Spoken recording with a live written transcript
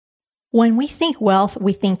When we think wealth,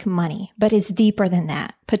 we think money, but it's deeper than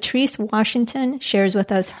that. Patrice Washington shares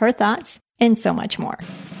with us her thoughts and so much more.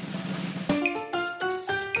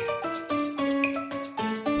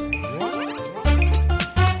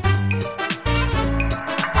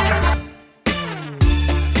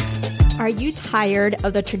 Are you tired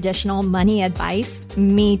of the traditional money advice?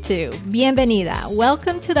 Me too. Bienvenida.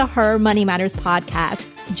 Welcome to the Her Money Matters podcast.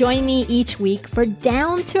 Join me each week for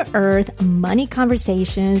down-to-earth money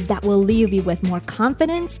conversations that will leave you with more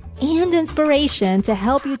confidence and inspiration to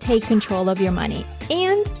help you take control of your money.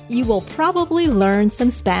 And you will probably learn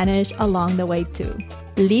some Spanish along the way too.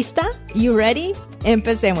 ¿Lista? You ready?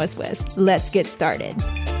 Empecemos pues. Let's get started.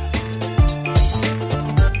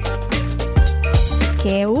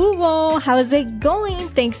 ¿Qué hubo? How's it going?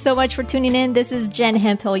 Thanks so much for tuning in. This is Jen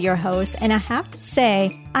Hemphill, your host, and I have to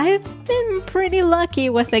say, I've been pretty lucky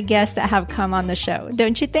with the guests that have come on the show,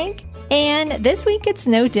 don't you think? And this week, it's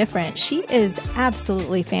no different. She is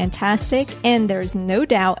absolutely fantastic, and there's no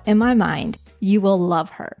doubt in my mind you will love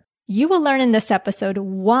her. You will learn in this episode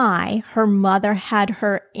why her mother had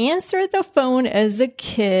her answer the phone as a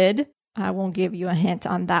kid. I won't give you a hint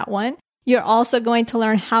on that one. You're also going to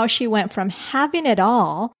learn how she went from having it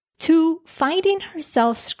all to finding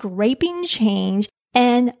herself scraping change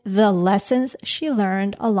and the lessons she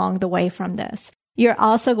learned along the way from this. You're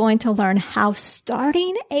also going to learn how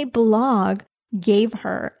starting a blog gave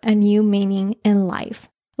her a new meaning in life.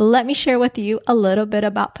 Let me share with you a little bit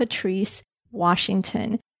about Patrice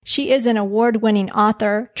Washington. She is an award-winning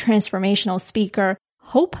author, transformational speaker,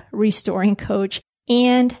 hope restoring coach,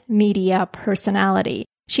 and media personality.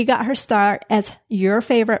 She got her start as your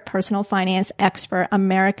favorite personal finance expert,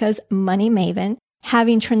 America's money maven,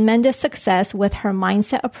 having tremendous success with her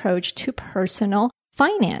mindset approach to personal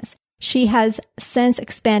finance. She has since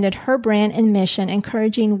expanded her brand and mission,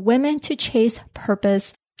 encouraging women to chase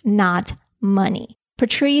purpose, not money.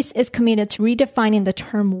 Patrice is committed to redefining the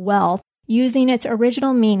term wealth using its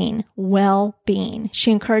original meaning, well-being.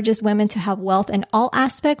 She encourages women to have wealth in all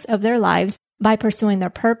aspects of their lives by pursuing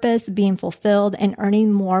their purpose, being fulfilled, and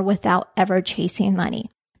earning more without ever chasing money.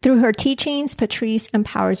 Through her teachings, Patrice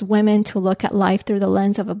empowers women to look at life through the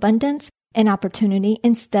lens of abundance and opportunity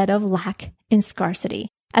instead of lack and scarcity.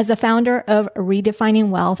 As the founder of Redefining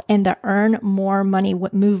Wealth and the Earn More Money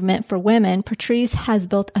movement for women, Patrice has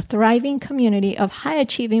built a thriving community of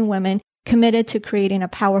high-achieving women committed to creating a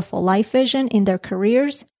powerful life vision in their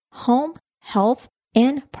careers, home, health,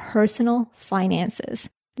 and personal finances.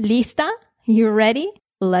 ¿Lista? You ready?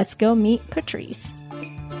 Let's go meet Patrice.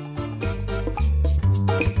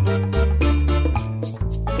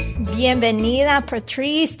 Bienvenida,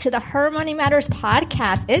 Patrice, to the Her Money Matters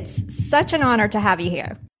podcast. It's such an honor to have you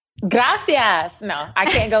here. Gracias. No, I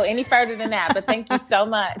can't go any further than that, but thank you so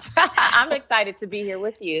much. I'm excited to be here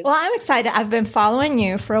with you. Well, I'm excited. I've been following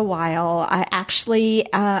you for a while. I actually,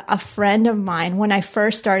 a friend of mine, when I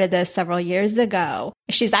first started this several years ago,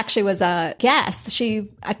 she's actually was a guest.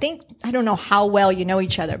 I don't know how well you know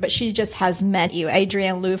each other, but she just has met you,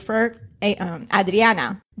 Adriana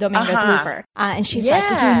Dominguez Lufer. And she's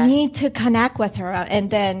like, you need to connect with her.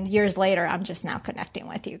 And then years later, I'm just now connecting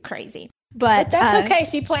with you. Crazy. But that's okay.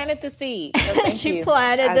 She planted the seed. So she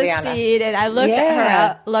planted Adriana. The seed, and I looked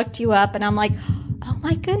at her, looked you up, and I'm like, oh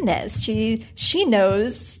my goodness, she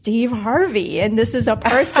knows Steve Harvey, and this is a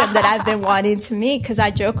person that I've been wanting to meet because I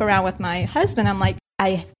joke around with my husband. I'm like,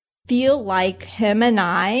 I feel like him and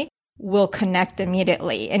I will connect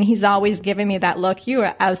immediately, and he's always giving me that look. You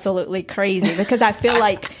are absolutely crazy because I feel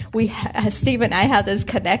like Steve and I have this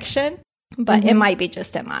connection. But it might be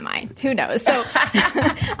just in my mind. Who knows? So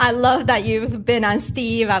I love that you've been on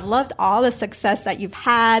Steve. I've loved all the success that you've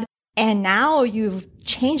had. And now you've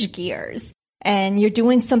changed gears and you're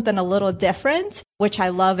doing something a little different, which I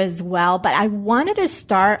love as well. But I wanted to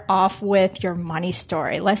start off with your money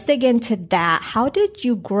story. Let's dig into that. How did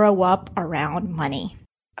you grow up around money?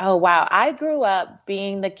 Oh, wow. I grew up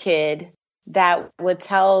being the kid that would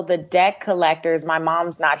tell the debt collectors my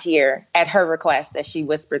mom's not here at her request, that she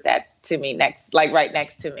whispered that to me right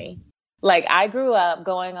next to me. Like I grew up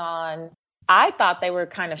going on, I thought they were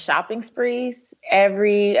kind of shopping sprees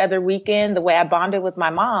every other weekend. The way I bonded with my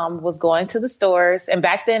mom was going to the stores. And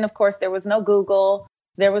back then, of course, there was no Google.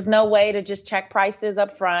 There was no way to just check prices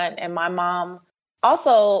up front. And my mom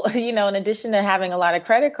also, in addition to having a lot of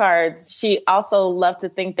credit cards, she also loved to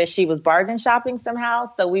think that she was bargain shopping somehow.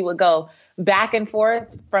 So we would go back and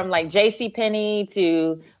forth from like JCPenney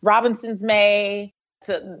to Robinson's May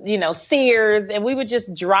to, Sears. And we would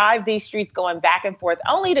just drive these streets going back and forth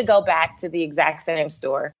only to go back to the exact same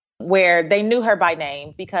store where they knew her by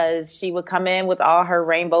name because she would come in with all her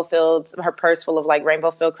her purse full of like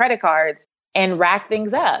rainbow filled credit cards and rack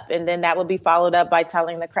things up. And then that would be followed up by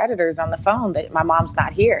telling the creditors on the phone that my mom's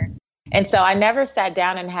not here. And so I never sat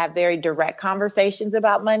down and had very direct conversations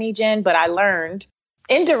about money, Jen, but I learned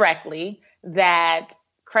indirectly that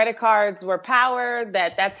credit cards were power,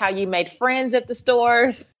 that's how you made friends at the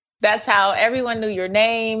stores. That's how everyone knew your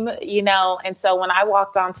name, And so when I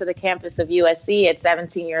walked onto the campus of USC at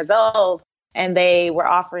 17 years old, and they were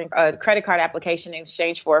offering a credit card application in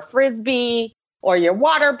exchange for a Frisbee or your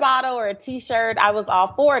water bottle or a T-shirt, I was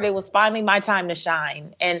all for it. It was finally my time to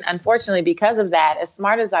shine. And unfortunately, because of that, as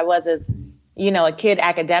smart as I was as, a kid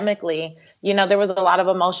academically, there was a lot of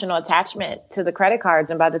emotional attachment to the credit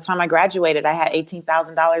cards. And by the time I graduated, I had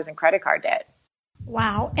 $18,000 in credit card debt.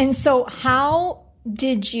 Wow. And so how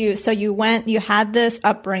did you had this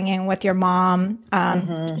upbringing with your mom.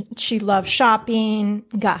 She loved shopping,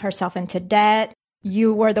 got herself into debt.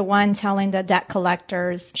 You were the one telling the debt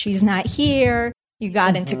collectors, she's not here. You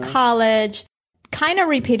got into college, kind of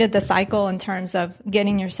repeated the cycle in terms of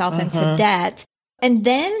getting yourself into debt. And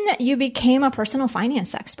then you became a personal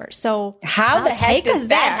finance expert. So how the heck did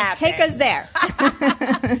that happen? Take us there.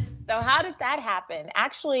 So how did that happen?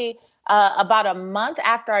 Actually, about a month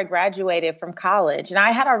after I graduated from college, and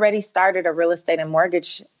I had already started a real estate and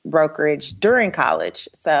mortgage brokerage during college.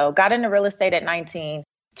 So got into real estate at 19,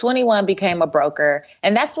 21 became a broker.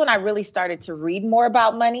 And that's when I really started to read more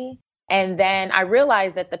about money. And then I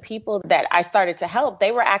realized that the people that I started to help,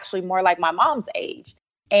 they were actually more like my mom's age.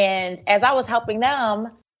 And as I was helping them,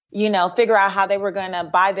 figure out how they were going to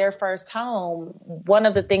buy their first home, one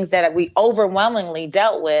of the things that we overwhelmingly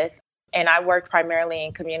dealt with, and I worked primarily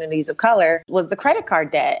in communities of color, was the credit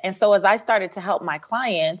card debt. And so as I started to help my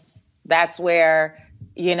clients, that's where,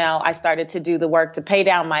 I started to do the work to pay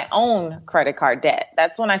down my own credit card debt.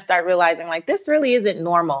 That's when I started realizing this really isn't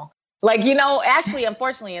normal. Actually,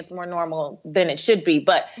 unfortunately, it's more normal than it should be.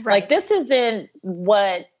 But this isn't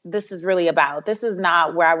what this is really about. This is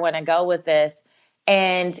not where I want to go with this.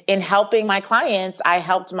 And in helping my clients, I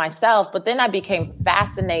helped myself. But then I became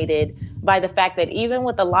fascinated by the fact that even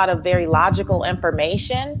with a lot of very logical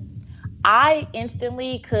information, I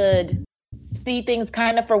instantly could see things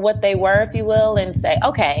kind of for what they were, if you will, and say,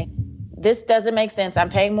 okay, this doesn't make sense. I'm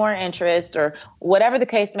paying more interest or whatever the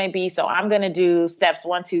case may be. So I'm going to do steps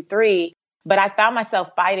 1, 2, 3. But I found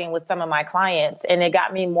myself fighting with some of my clients, and it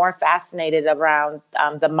got me more fascinated around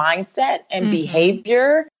the mindset and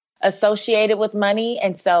behavior associated with money.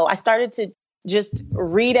 And so I started to just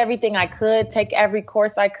read everything I could, take every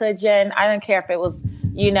course I could, Jen. I don't care if it was,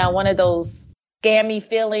 one of those scammy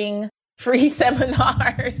feeling free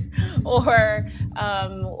seminars or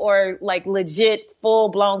like legit full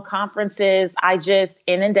blown conferences. I just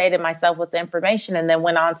inundated myself with information and then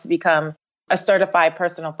went on to become a certified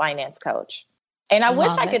personal finance coach. And I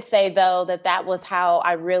wish I could say, though, that was how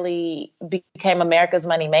I really became America's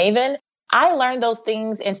money maven. I learned those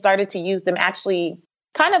things and started to use them actually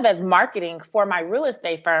kind of as marketing for my real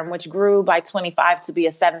estate firm, which grew by 25 to be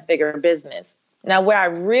a 7-figure business. Now, where I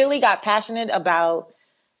really got passionate about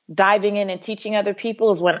diving in and teaching other people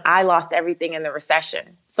is when I lost everything in the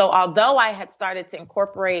recession. So although I had started to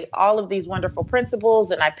incorporate all of these wonderful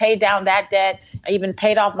principles and I paid down that debt, I even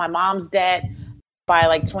paid off my mom's debt by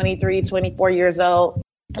like 23, 24 years old.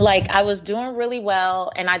 I was doing really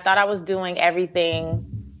well and I thought I was doing everything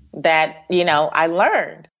that, I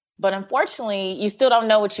learned. But unfortunately, you still don't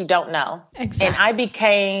know what you don't know. Exactly. And I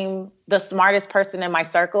became the smartest person in my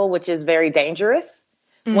circle, which is very dangerous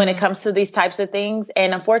when it comes to these types of things.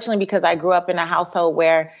 And unfortunately, because I grew up in a household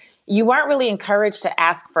where you weren't really encouraged to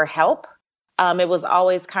ask for help. It was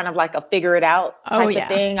always kind of like a figure it out type of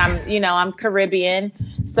thing. I'm Caribbean.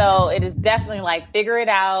 So it is definitely like figure it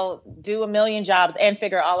out, do a million jobs and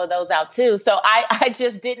figure all of those out too. So I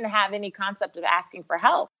just didn't have any concept of asking for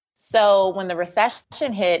help. So when the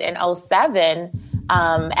recession hit in 2007,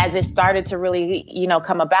 as it started to really,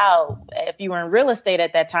 come about, if you were in real estate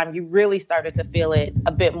at that time, you really started to feel it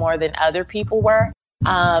a bit more than other people were.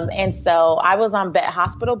 And so I was on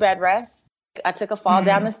hospital bed rest. I took a fall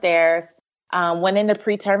down the stairs, went into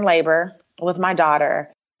preterm labor with my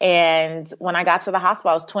daughter. And when I got to the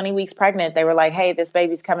hospital, I was 20 weeks pregnant. They were like, hey, this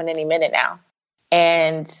baby's coming any minute now.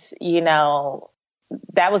 And,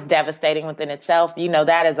 that was devastating within itself.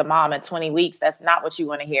 That as a mom at 20 weeks, that's not what you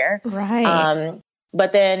want to hear. Right.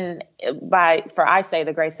 But then I say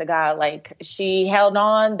the grace of God, she held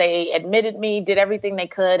on, they admitted me, did everything they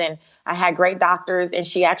could. And I had great doctors and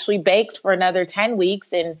she actually baked for another 10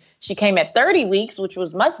 weeks and she came at 30 weeks, which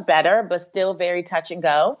was much better, but still very touch and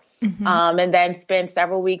go. and then spent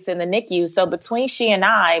several weeks in the NICU. So between she and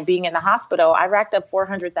I being in the hospital, I racked up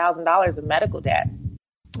 $400,000 of medical debt.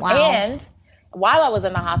 Wow. And while I was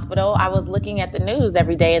in the hospital, I was looking at the news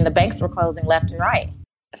every day and the banks were closing left and right.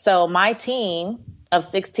 So my team of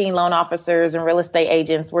 16 loan officers and real estate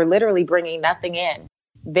agents were literally bringing nothing in.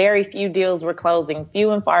 Very few deals were closing,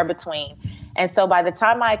 few and far between. And so by the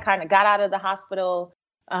time I kind of got out of the hospital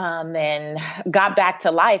and got back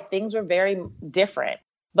to life, things were very different.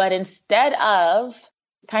 But instead of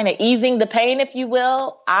kind of easing the pain, if you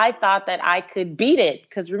will, I thought that I could beat it.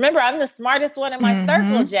 Because remember, I'm the smartest one in my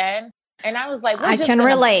circle, Jen. And I was like, we're just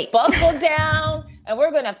gonna buckle down and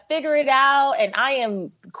we're going to figure it out. And I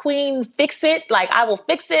am queen, fix it. Like, I will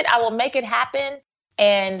fix it. I will make it happen.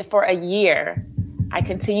 And for a year, I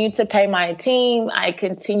continued to pay my team. I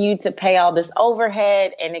continued to pay all this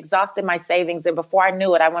overhead and exhausted my savings. And before I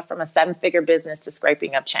knew it, I went from a 7-figure business to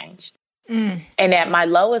scraping up change. And at my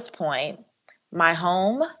lowest point, my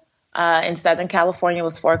home in Southern California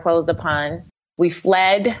was foreclosed upon. We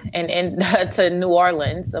fled to New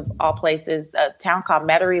Orleans, of all places, a town called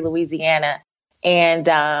Metairie, Louisiana. And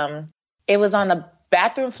it was on the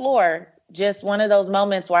bathroom floor, just one of those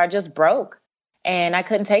moments where I just broke and I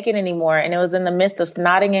couldn't take it anymore. And it was in the midst of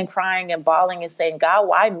snotting and crying and bawling and saying, God,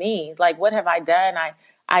 why me? Like, what have I done?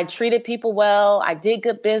 I treated people well. I did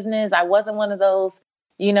good business. I wasn't one of those,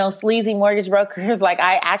 sleazy mortgage brokers. Like,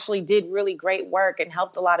 I actually did really great work and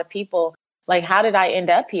helped a lot of people. Like, how did I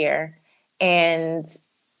end up here? And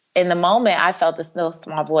in the moment, I felt this little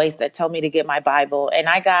small voice that told me to get my Bible. And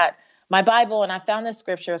I got my Bible and I found this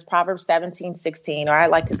scripture. It was Proverbs 17:16, or I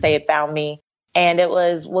like to say it found me. And it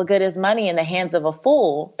was, what good is money in the hands of a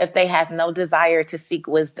fool if they have no desire to seek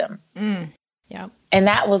wisdom? Yeah. And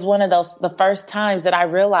that was one of the first times that I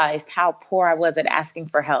realized how poor I was at asking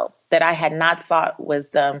for help, that I had not sought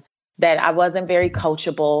wisdom, that I wasn't very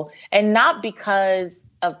coachable, and not because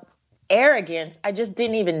of arrogance. I just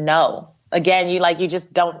didn't even know. Again, you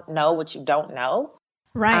just don't know what you don't know.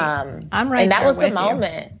 Right. I'm right. And that was the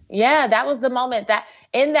moment. Yeah, that was the moment. That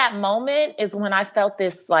in that moment is when I felt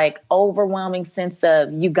this like overwhelming sense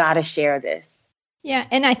of, you got to share this. Yeah.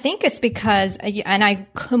 And I think it's because, and I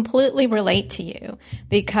completely relate to you,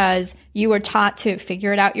 because you were taught to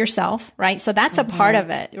figure it out yourself, right? So that's a part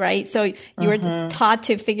of it, right? So you were taught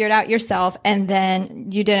to figure it out yourself, and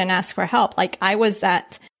then you didn't ask for help. Like, I was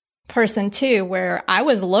that person too, where I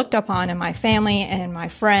was looked upon in my family and my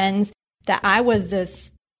friends that I was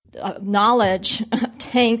this knowledge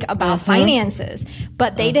tank about finances,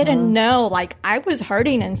 but they didn't know, like, I was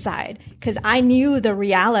hurting inside because I knew the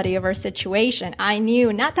reality of our situation. I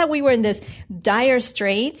knew not that we were in this dire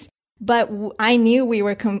straits, but I knew we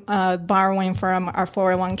were borrowing from our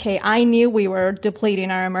 401k. I knew we were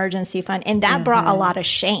depleting our emergency fund, and that brought a lot of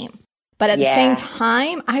shame. But at the same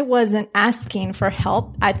time, I wasn't asking for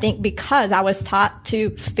help, I think, because I was taught to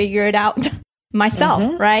figure it out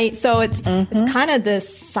myself, right? So it's kind of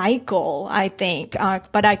this cycle, I think.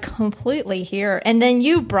 But I completely hear. And then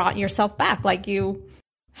you brought yourself back. Like, you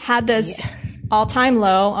had this all-time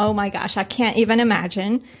low. Oh my gosh, I can't even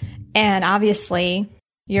imagine. And obviously,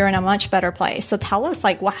 you're in a much better place. So tell us,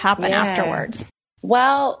 like, what happened afterwards.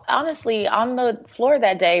 Well, honestly, on the floor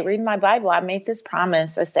that day, reading my Bible, I made this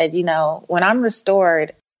promise. I said, when I'm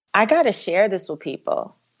restored, I got to share this with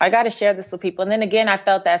people. And then again, I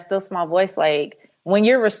felt that still small voice, like, when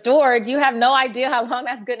you're restored, you have no idea how long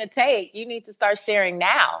that's going to take. You need to start sharing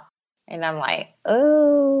now. And I'm like,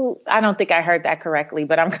 oh, I don't think I heard that correctly,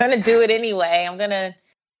 but I'm going to do it anyway. I'm going to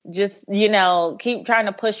just, keep trying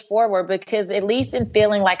to push forward, because at least in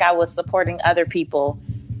feeling like I was supporting other people,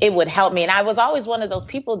 it would help me. And I was always one of those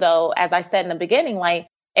people, though, as I said in the beginning, like,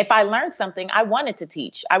 if I learned something, I wanted to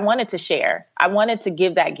teach. I wanted to share. I wanted to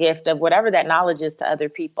give that gift of whatever that knowledge is to other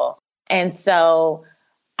people. And so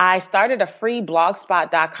I started a free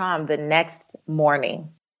blogspot.com the next morning,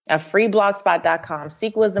 a free blogspot.com,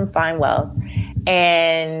 Seek Wisdom, Find Wealth.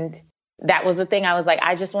 And that was the thing. I was like,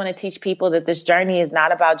 I just want to teach people that this journey is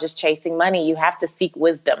not about just chasing money. You have to seek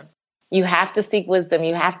wisdom. You have to seek wisdom.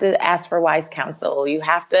 You have to ask for wise counsel. You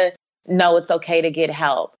have to know it's okay to get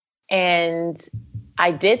help. And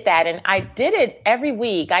I did that, and I did it every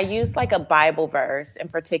week. I used like a Bible verse in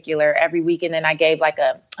particular every week. And then I gave like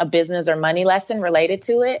a business or money lesson related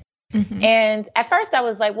to it. And at first I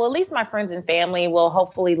was like, well, at least my friends and family will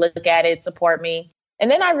hopefully look at it, support me. And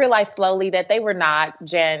then I realized slowly that they were not,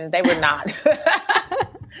 Jen, they were not.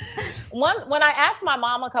 When I asked my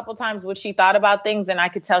mom a couple times what she thought about things, and I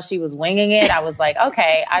could tell she was winging it, I was like,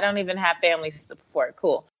 okay, I don't even have family support.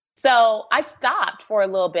 Cool. So I stopped for a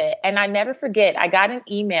little bit, and I never forget, I got an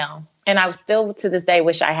email, and I still to this day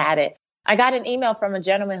wish I had it. I got an email from a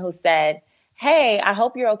gentleman who said, "Hey, I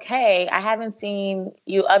hope you're okay. I haven't seen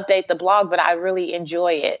you update the blog, but I really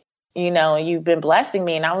enjoy it. You've been blessing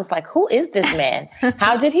me." And I was like, who is this man?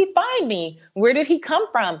 How did he find me? Where did he come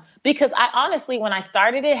from? Because I honestly, when I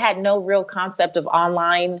started it, had no real concept of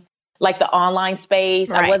online, like the online space.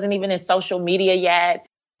 Right. I wasn't even in social media yet.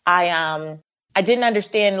 I didn't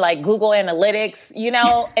understand like Google Analytics,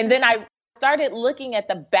 and then I started looking at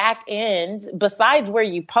the back end besides where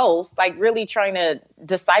you post, like really trying to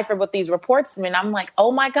decipher what these reports mean. I'm like,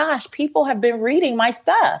 oh my gosh, people have been reading my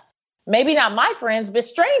stuff. Maybe not my friends, but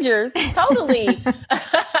strangers totally.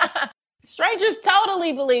 Strangers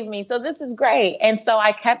totally believe me. So this is great. And so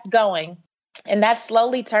I kept going. And that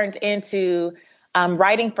slowly turned into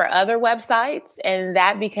writing for other websites. And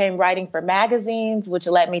that became writing for magazines, which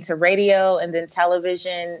led me to radio and then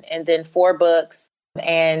television and then 4 books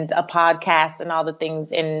and a podcast and all the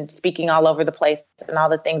things and speaking all over the place and all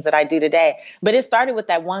the things that I do today. But it started with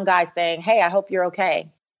that one guy saying, "Hey, I hope you're okay.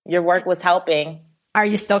 Your work was helping." Are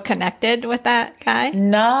you still connected with that guy?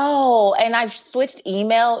 No. And I've switched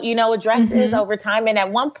email, addresses over time. And at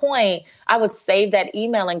one point I would save that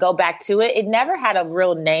email and go back to it. It never had a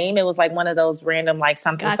real name. It was like one of those random, like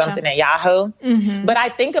something at Yahoo. But I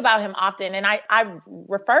think about him often and I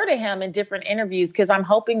refer to him in different interviews because I'm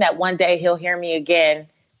hoping that one day he'll hear me again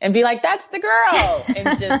and be like, "That's the girl,"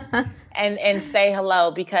 and just, and say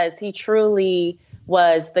hello, because he truly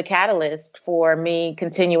was the catalyst for me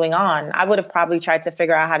continuing on. I would have probably tried to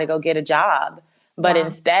figure out how to go get a job, but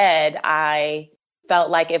instead I felt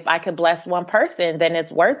like if I could bless one person, then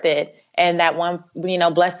it's worth it. And that one,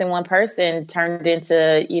 blessing one person turned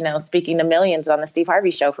into, speaking to millions on the Steve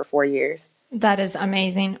Harvey Show for 4 years. That is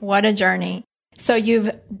amazing. What a journey. So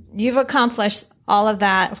you've accomplished all of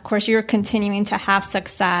that. Of course, you're continuing to have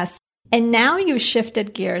success. And now you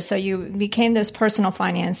shifted gears. So you became this personal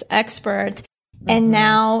finance expert. And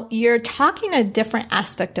now you're talking a different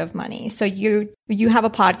aspect of money. So you have a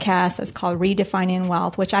podcast that's called Redefining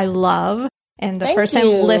Wealth, which I love. And the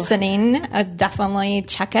person listening, definitely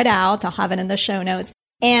check it out. I'll have it in the show notes.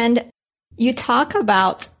 And you talk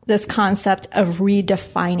about this concept of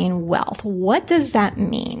redefining wealth. What does that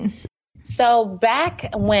mean? So back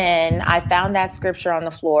when I found that scripture on the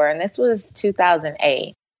floor, and this was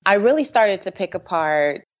 2008, I really started to pick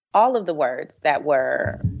apart all of the words that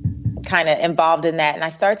were kind of involved in that. And I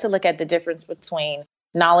started to look at the difference between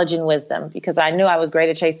knowledge and wisdom, because I knew I was great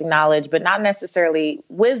at chasing knowledge, but not necessarily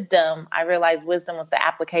wisdom. I realized wisdom was the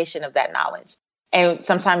application of that knowledge. And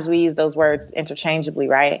sometimes we use those words interchangeably,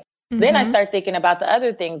 right? Then I start thinking about the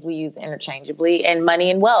other things we use interchangeably, and money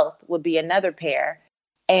and wealth would be another pair.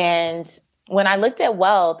 And when I looked at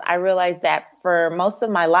wealth, I realized that for most of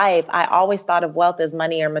my life, I always thought of wealth as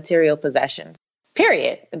money or material possessions.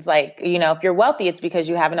 Period. It's like, if you're wealthy, it's because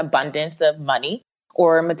you have an abundance of money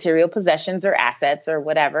or material possessions or assets or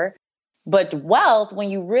whatever. But wealth, when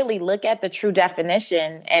you really look at the true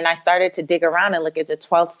definition, and I started to dig around and look at the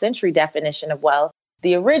 12th century definition of wealth,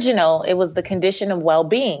 the original, it was the condition of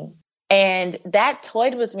well-being. And that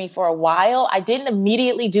toyed with me for a while. I didn't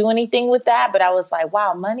immediately do anything with that, but I was like,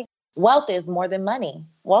 wow, wealth is more than money.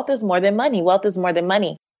 Wealth is more than money. Wealth is more than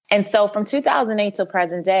money. And so from 2008 till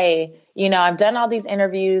present day, I've done all these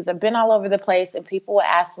interviews. I've been all over the place, and people will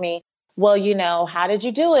ask me, well, how did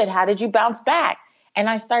you do it? How did you bounce back? And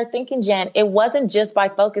I start thinking, Jen, it wasn't just by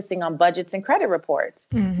focusing on budgets and credit reports.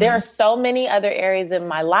 There are so many other areas in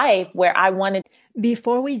my life where I wanted.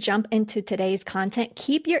 Before we jump into today's content,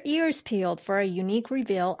 keep your ears peeled for a unique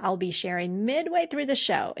reveal I'll be sharing midway through the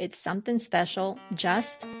show. It's something special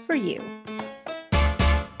just for you.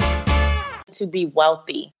 To be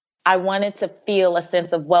wealthy, I wanted to feel a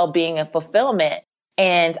sense of well-being and fulfillment.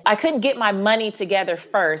 And I couldn't get my money together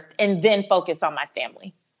first and then focus on my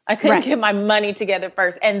family. I couldn't get my money together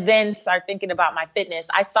first and then start thinking about my fitness.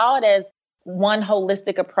 I saw it as one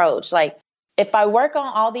holistic approach. Like, if I work on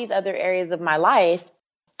all these other areas of my life,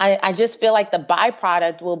 I just feel like the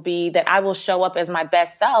byproduct will be that I will show up as my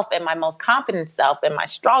best self and my most confident self and my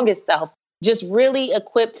strongest self, just really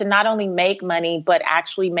equipped to not only make money, but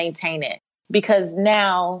actually maintain it. Because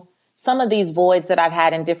now some of these voids that I've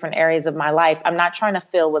had in different areas of my life, I'm not trying to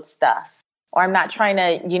fill with stuff, or I'm not trying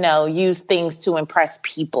to, use things to impress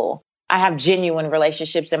people. I have genuine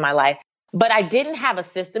relationships in my life, but I didn't have a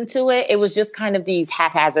system to it. It was just kind of these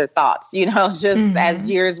haphazard thoughts, as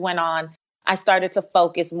years went on, I started to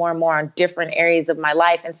focus more and more on different areas of my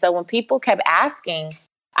life. And so when people kept asking,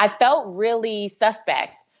 I felt really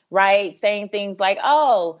suspect, right? Saying things like,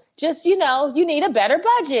 oh, just, you need a better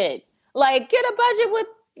budget. Like, get a budget with,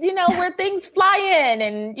 where things fly in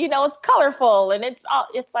and, it's colorful. And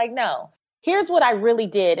it's like, no, here's what I really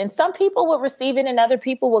did. And some people would receive it and other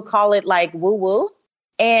people would call it like woo woo.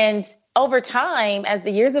 And over time, as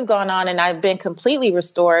the years have gone on and I've been completely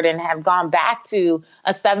restored and have gone back to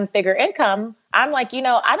a 7-figure income, I'm like,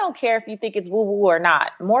 I don't care if you think it's woo woo or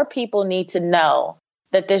not. More people need to know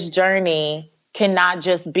that this journey cannot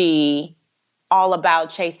just be all about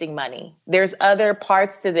chasing money. There's other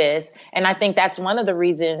parts to this. And I think that's one of the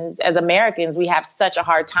reasons as Americans, we have such a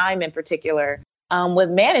hard time in particular with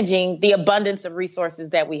managing the abundance of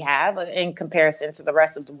resources that we have in comparison to the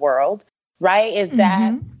rest of the world, right? Is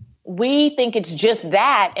that we think it's just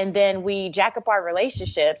that. And then we jack up our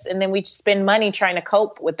relationships and then we spend money trying to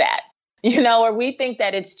cope with that, or we think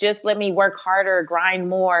that it's just let me work harder, grind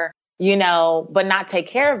more, but not take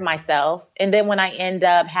care of myself. And then when I end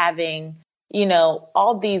up having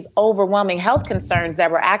all these overwhelming health concerns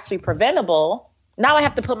that were actually preventable, now I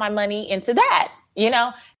have to put my money into that.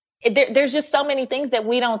 There's just so many things that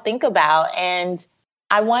we don't think about. And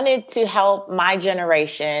I wanted to help my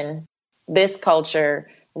generation, this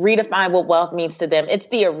culture, redefine what wealth means to them. It's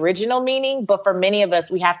the original meaning, but for many of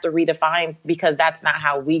us, we have to redefine because that's not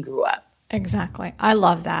how we grew up. Exactly. I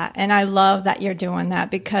love that. And I love that you're doing that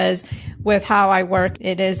because with how I work,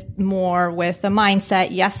 it is more with the mindset.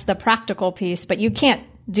 Yes, the practical piece, but you can't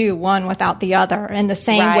do one without the other. And the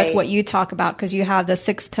same with what you talk about, because you have the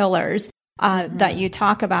 6 pillars that you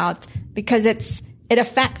talk about, because it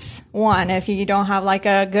affects one. If you don't have like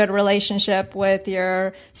a good relationship with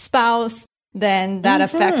your spouse, then that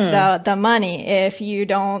affects the money. If you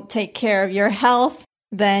don't take care of your health,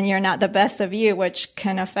 then you're not the best of you, which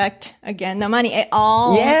can affect, again, the money. It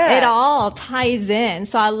all ties in.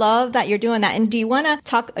 So I love that you're doing that. And do you want to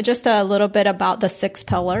talk just a little bit about the 6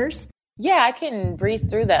 pillars? Yeah, I can breeze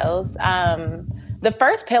through those. The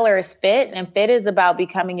first pillar is fit, and fit is about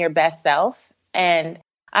becoming your best self. And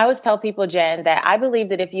I always tell people, Jen, that I believe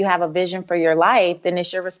that if you have a vision for your life, then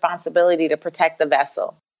it's your responsibility to protect the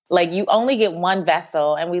vessel. Like you only get one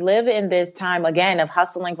vessel, and we live in this time again of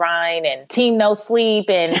hustle and grind and team no sleep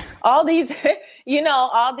and all these,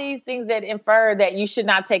 all these things that infer that you should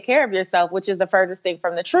not take care of yourself, which is the furthest thing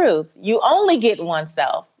from the truth. You only get one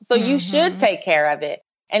self, so you should take care of it.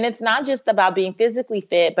 And it's not just about being physically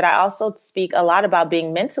fit, but I also speak a lot about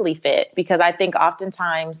being mentally fit, because I think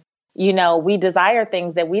oftentimes, we desire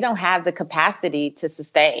things that we don't have the capacity to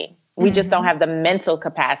sustain. We just don't have the mental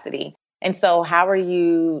capacity. And so how are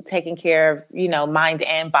you taking care of, mind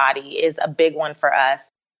and body is a big one for us.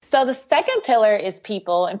 So the second pillar is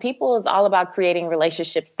people, and people is all about creating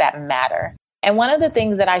relationships that matter. And one of the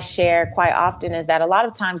things that I share quite often is that a lot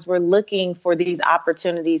of times we're looking for these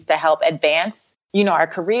opportunities to help advance, our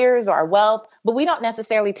careers or our wealth, but we don't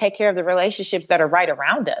necessarily take care of the relationships that are right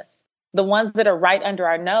around us, the ones that are right under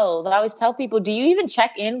our nose. I always tell people, do you even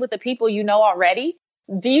check in with the people you know already?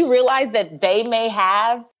 Do you realize that they may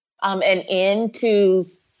have an end to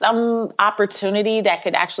some opportunity that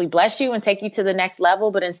could actually bless you and take you to the next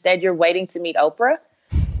level, but instead you're waiting to meet Oprah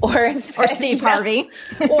or Steve Harvey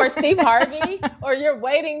or Steve Harvey, or you're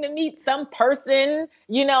waiting to meet some person,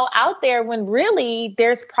 out there, when really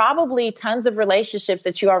there's probably tons of relationships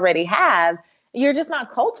that you already have. You're just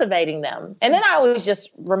not cultivating them. And then I always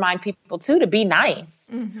just remind people too, to be nice.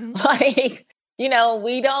 Like,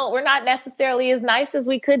 we're not necessarily as nice as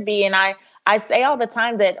we could be. And I say all the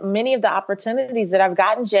time that many of the opportunities that I've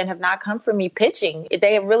gotten, Jen, have not come from me pitching.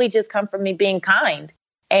 They have really just come from me being kind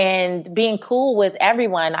and being cool with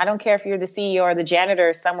everyone. I don't care if you're the CEO or the janitor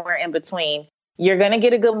or somewhere in between. You're going to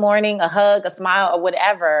get a good morning, a hug, a smile, or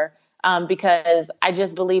whatever, because I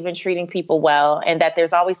just believe in treating people well, and that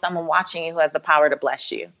there's always someone watching you who has the power to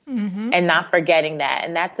bless you, and not forgetting that.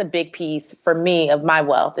 And that's a big piece for me of my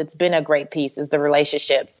wealth. It's been a great piece, is the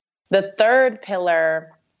relationships. The third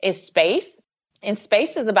pillar is space. And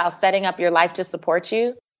space is about setting up your life to support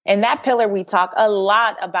you. And that pillar, we talk a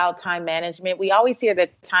lot about time management. We always hear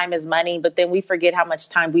that time is money, but then we forget how much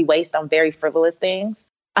time we waste on very frivolous things.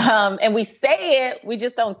 And we say it, we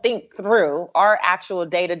just don't think through our actual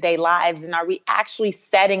day-to-day lives. And are we actually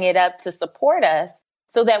setting it up to support us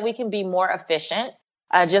so that we can be more efficient,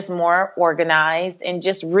 just more organized, and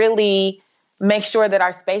just really make sure that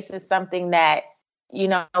our space is something that,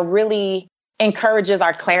 really encourages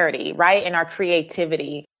our clarity, right? And our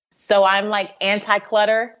creativity. So I'm like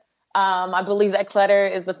anti-clutter. I believe that clutter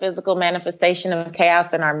is the physical manifestation of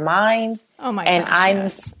chaos in our minds. Oh my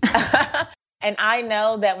gosh, yes. And I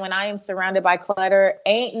know that when I am surrounded by clutter,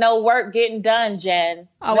 ain't no work getting done, Jen.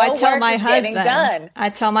 Oh, I tell my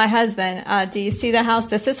husband, do you see the house?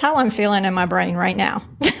 This is how I'm feeling in my brain right now.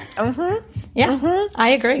 Yeah, I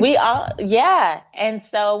agree. We all, yeah. And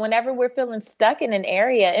so whenever we're feeling stuck in an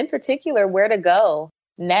area, in particular, where to go,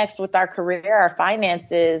 next with our career, our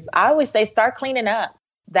finances, I always say start cleaning up.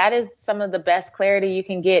 That is some of the best clarity you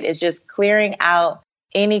can get, is just clearing out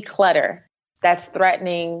any clutter that's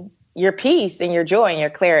threatening your peace and your joy and your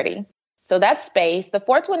clarity. So that's space. The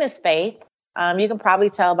fourth one is faith. You can probably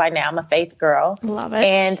tell by now I'm a faith girl. Love it.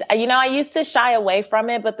 And, I used to shy away from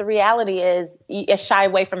it, but the reality is I shy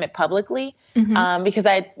away from it publicly because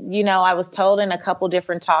I was told in a couple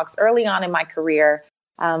different talks early on in my career,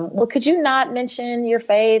 well, could you not mention your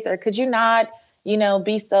faith, or could you not,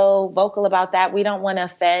 be so vocal about that? We don't want to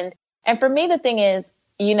offend. And for me, the thing is,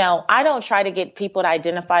 I don't try to get people to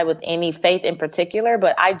identify with any faith in particular,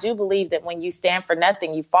 but I do believe that when you stand for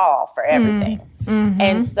nothing, you fall for everything.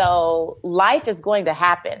 And so life is going to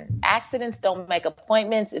happen. Accidents don't make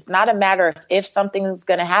appointments. It's not a matter of if something is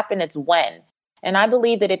going to happen, it's when. And I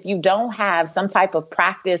believe that if you don't have some type of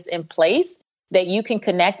practice in place that you can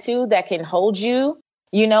connect to, that can hold you,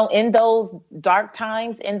 in those dark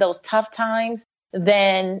times, in those tough times,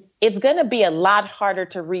 then it's going to be a lot harder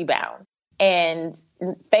to rebound. And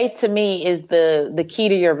faith to me is the key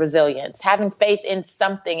to your resilience. Having faith in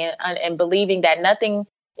something and believing that nothing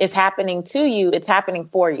is happening to you, it's happening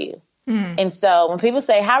for you. And so when people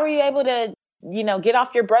say, how are you able to, get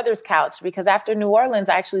off your brother's couch? Because after New Orleans,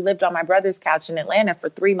 I actually lived on my brother's couch in Atlanta for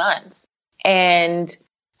 3 months. And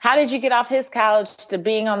how did you get off his couch to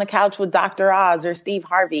being on the couch with Dr. Oz or Steve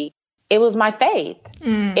Harvey? It was my faith.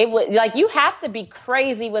 It was like, you have to be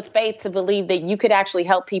crazy with faith to believe that you could actually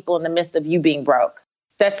help people in the midst of you being broke.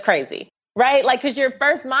 That's crazy, right? Like, because your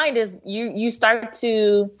first mind is you start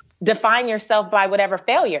to define yourself by whatever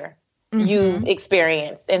failure you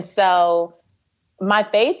experienced. And so my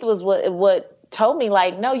faith was what told me,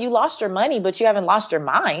 like, no, you lost your money, but you haven't lost your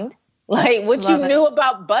mind. Like, what you knew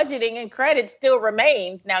about budgeting and credit still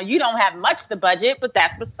remains. Now, you don't have much to budget, but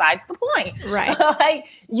that's besides the point. Right. Like,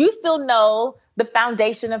 you still know the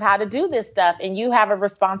foundation of how to do this stuff, and you have a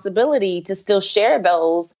responsibility to still share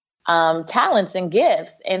those talents and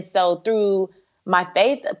gifts. And so through my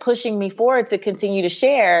faith pushing me forward to continue to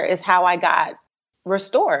share is how I got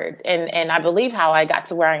restored. And I believe how I got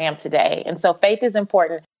to where I am today. And so faith is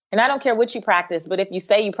important. And I don't care what you practice, but if you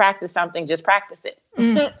say you practice something, just practice it.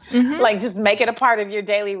 Like, just make it a part of your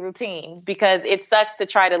daily routine, because it sucks to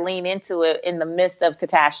try to lean into it in the midst of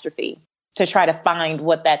catastrophe to try to find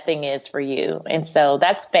what that thing is for you. And so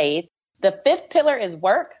that's faith. The fifth pillar is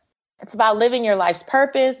work. It's about living your life's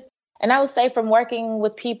purpose. And I would say, from working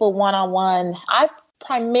with people one-on-one, I've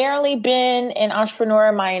primarily been an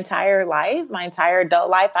entrepreneur my entire life, my entire adult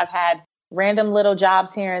life. I've had random little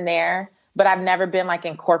jobs here and there, but I've never been like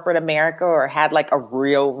in corporate America or had like a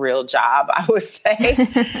real job, I would say.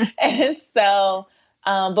 And so,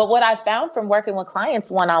 but what I found from working with clients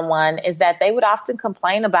one-on-one is that they would often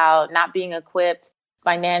complain about not being equipped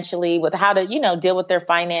financially with how to, deal with their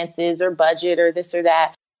finances or budget or this or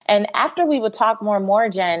that. And after we would talk more and more,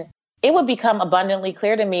 Jen, it would become abundantly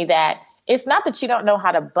clear to me that it's not that you don't know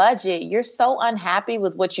how to budget. You're so unhappy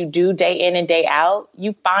with what you do day in and day out.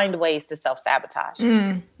 You find ways to self-sabotage.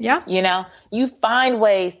 Yeah. You find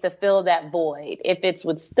ways to fill that void. If it's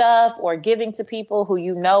with stuff or giving to people who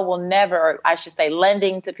will never, or I should say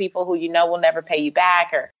lending to people who will never pay you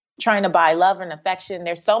back, or trying to buy love and affection.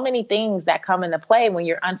 There's so many things that come into play when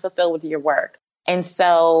you're unfulfilled with your work. And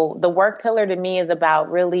so the work pillar to me is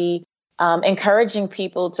about really encouraging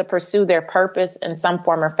people to pursue their purpose in some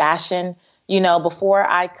form or fashion. Before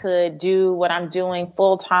I could do what I'm doing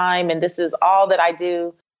full time, and this is all that I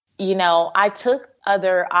do, I took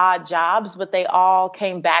other odd jobs, but they all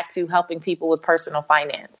came back to helping people with personal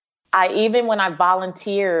finance. When I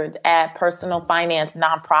volunteered at personal finance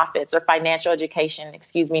nonprofits, or financial education,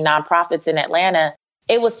 nonprofits in Atlanta,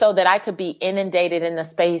 it was so that I could be inundated in the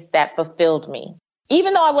space that fulfilled me,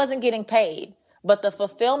 even though I wasn't getting paid. But the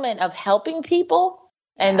fulfillment of helping people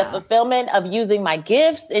and the fulfillment of using my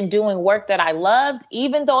gifts and doing work that I loved,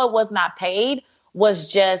 even though it was not paid, was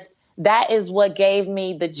just, that is what gave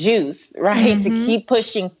me the juice, right? To keep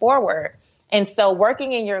pushing forward. And so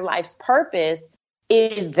working in your life's purpose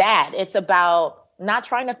is that. It's about not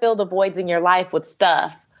trying to fill the voids in your life with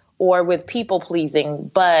stuff or with people pleasing,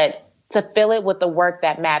 but to fill it with the work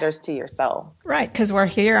that matters to your soul. Right. Because we're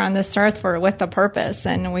here on this earth with a purpose,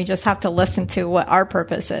 and we just have to listen to what our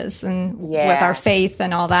purpose is, and with our faith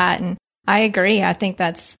and all that. And I agree. I think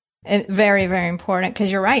that's very, very important,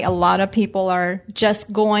 because you're right. A lot of people are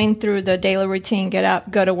just going through the daily routine, get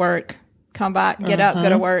up, go to work, come back, get up, go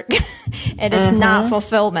to work. And it's not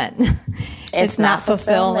fulfillment. It's not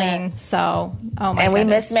fulfilling. So, oh my goodness. We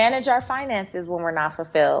mismanage our finances when we're not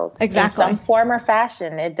fulfilled. Exactly. In some form or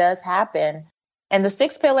fashion, it does happen. And the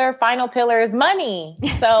sixth pillar, final pillar, is money.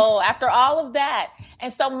 So after all of that,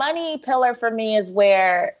 And so money pillar for me is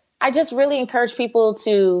where I just really encourage people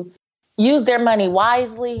to use their money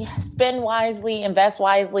wisely, spend wisely, invest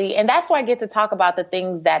wisely. And that's why I get to talk about the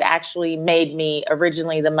things that actually made me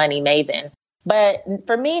originally the money maven. But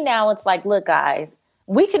for me now, it's like, look, guys,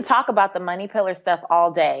 we can talk about the money pillar stuff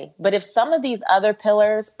all day. But if some of these other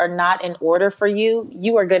pillars are not in order for you,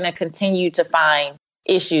 you are going to continue to find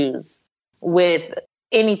issues with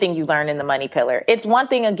anything you learn in the money pillar. It's one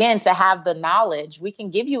thing, again, to have the knowledge. We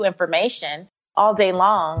can give you information all day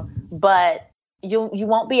long, but you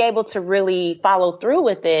won't be able to really follow through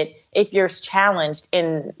with it if you're challenged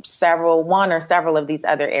in one or several of these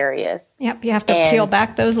other areas. Yep. You have to peel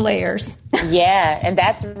back those layers. Yeah. And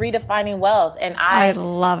that's redefining wealth. And I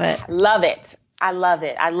love it. Love it. I love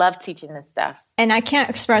it. I love teaching this stuff. And I can't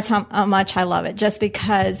express how much I love it, just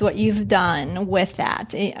because what you've done with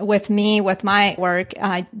that, with me, with my work,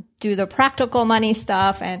 I do the practical money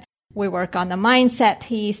stuff and we work on the mindset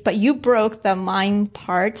piece, but you broke the mind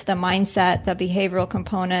part, the mindset, the behavioral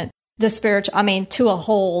component, the spiritual, to a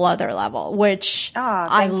whole other level, which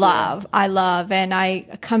I love. And I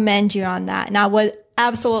commend you on that. And I would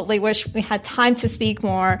absolutely wish we had time to speak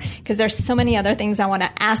more, because there's so many other things I want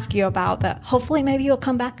to ask you about, but hopefully maybe you'll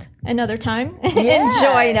come back another time and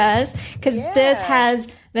join us, because this has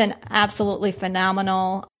been absolutely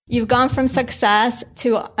phenomenal. You've gone from success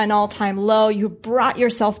to an all-time low. You brought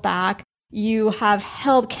yourself back. You have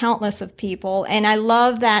helped countless of people. And I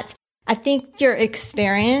love that. I think your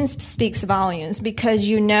experience speaks volumes, because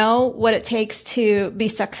you know what it takes to be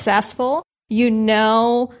successful. You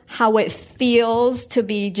know how it feels to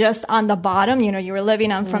be just on the bottom. You were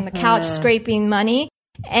living on from the couch, scraping money.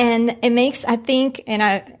 And it makes, I think,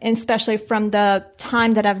 and especially from the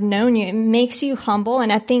time that I've known you, it makes you humble.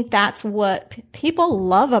 And I think that's what people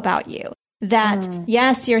love about you, that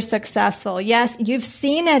yes, you're successful. Yes, you've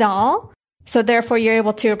seen it all. So therefore you're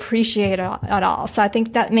able to appreciate it all. So I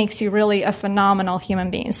think that makes you really a phenomenal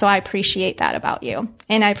human being. So I appreciate that about you.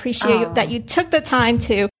 And I appreciate that you took the time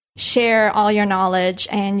to share all your knowledge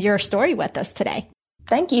and your story with us today.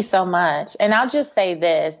 Thank you so much. And I'll just say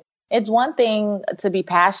this. It's one thing to be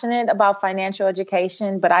passionate about financial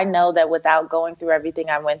education, but I know that without going through everything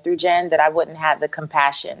I went through, Jen, that I wouldn't have the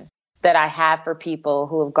compassion that I have for people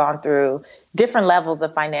who have gone through different levels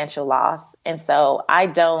of financial loss. And so I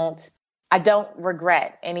don't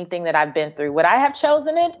regret anything that I've been through. Would I have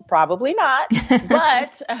chosen it? Probably not.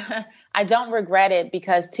 But I don't regret it,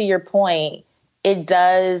 because to your point, it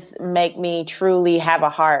does make me truly have a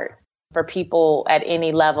heart for people at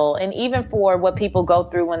any level. And even for what people go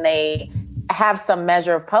through when they have some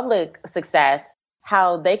measure of public success,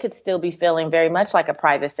 how they could still be feeling very much like a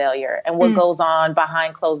private failure. And what goes on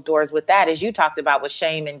behind closed doors with that, as you talked about, with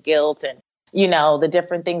shame and guilt and, the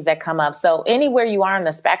different things that come up. So anywhere you are in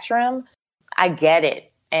the spectrum, I get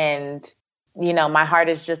it. And, my heart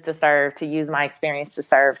is just to serve, to use my experience to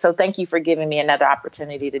serve. So thank you for giving me another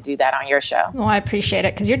opportunity to do that on your show. Well, I appreciate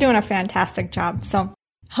it, because you're doing a fantastic job. So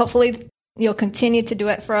hopefully you'll continue to do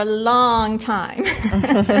it for a long time.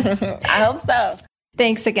 I hope so.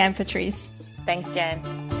 Thanks again, Patrice. Thanks, Jen.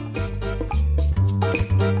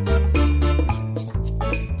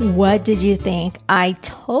 What did you think? I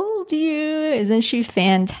told you. Isn't she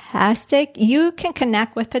fantastic? You can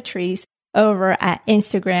connect with Patrice over at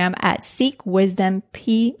Instagram at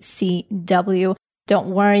SeekWisdomPCW. Don't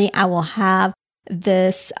worry, I will have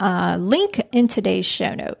this link in today's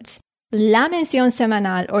show notes. La Mención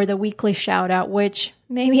Semanal, or the weekly shout out, which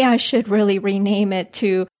maybe I should really rename it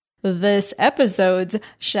to this episode's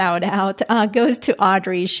shout out, goes to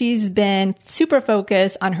Audrey. She's been super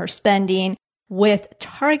focused on her spending with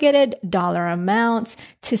targeted dollar amounts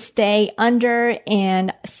to stay under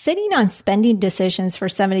and sitting on spending decisions for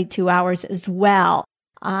 72 hours as well.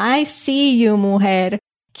 I see you, mujer.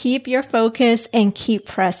 Keep your focus and keep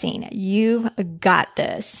pressing. You've got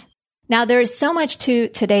this. Now, there is so much to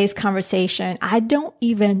today's conversation. I don't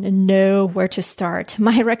even know where to start.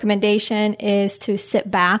 My recommendation is to sit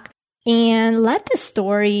back and let the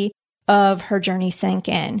story of her journey sink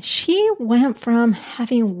in. She went from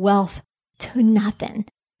having wealth to nothing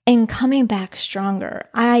and coming back stronger.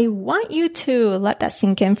 I want you to let that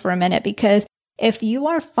sink in for a minute, because if you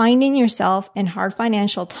are finding yourself in hard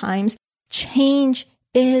financial times, change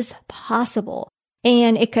is possible.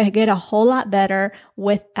 And it could get a whole lot better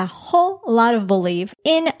with a whole lot of belief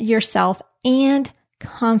in yourself and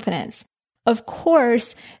confidence. Of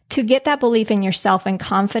course, to get that belief in yourself and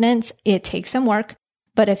confidence, it takes some work.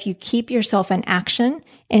 But if you keep yourself in action,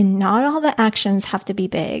 and not all the actions have to be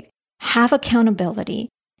big, have accountability,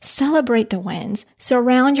 celebrate the wins,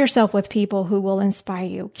 surround yourself with people who will inspire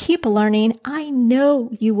you, keep learning, I know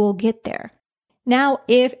you will get there. Now,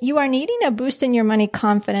 if you are needing a boost in your money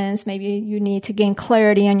confidence, maybe you need to gain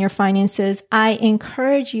clarity on your finances, I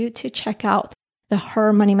encourage you to check out the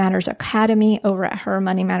Her Money Matters Academy over at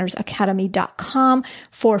hermoneymattersacademy.com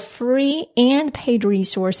for free and paid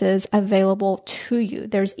resources available to you.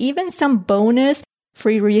 There's even some bonus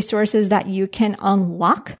free resources that you can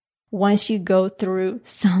unlock once you go through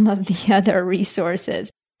some of the other resources.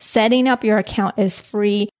 Setting up your account is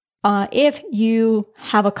free. If you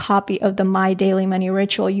have a copy of the My Daily Money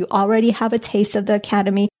Ritual, you already have a taste of the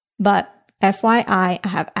Academy, but FYI, I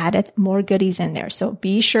have added more goodies in there. So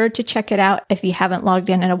be sure to check it out if you haven't logged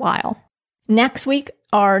in a while. Next week,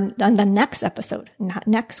 or on the next episode, not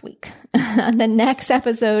next week, on the next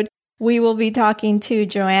episode, we will be talking to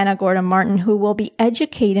Joanna Gordon Martin, who will be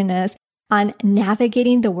educating us on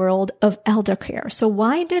navigating the world of elder care. So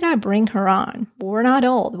why did I bring her on? We're not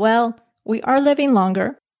old. Well, we are living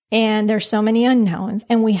longer. And there's so many unknowns,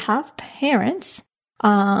 and we have parents.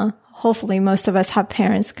 Hopefully most of us have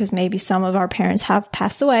parents because maybe some of our parents have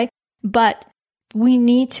passed away, but we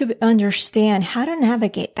need to understand how to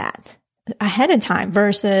navigate that ahead of time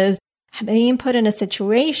versus being put in a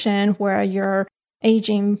situation where your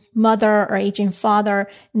aging mother or aging father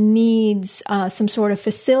needs some sort of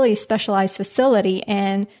facility, specialized facility,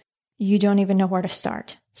 and you don't even know where to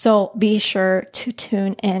start. So be sure to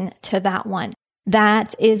tune in to that one.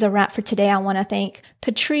 That is a wrap for today. I want to thank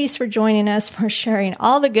Patrice for joining us, for sharing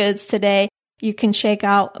all the goods today. You can check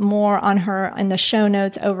out more on her in the show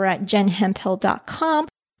notes over at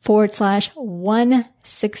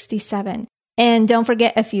jenhemphill.com/167. And don't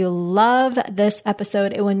forget, if you love this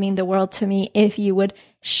episode, it would mean the world to me if you would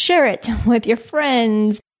share it with your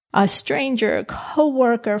friends, a stranger,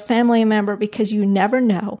 coworker, family member, because you never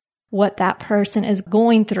know what that person is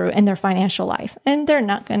going through in their financial life. And they're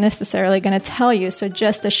not necessarily going to tell you. So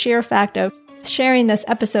just the sheer fact of sharing this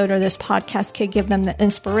episode or this podcast could give them the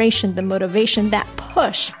inspiration, the motivation, that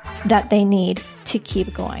push that they need to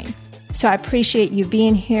keep going. So I appreciate you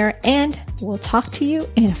being here, and we'll talk to you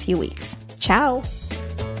in a few weeks. Ciao.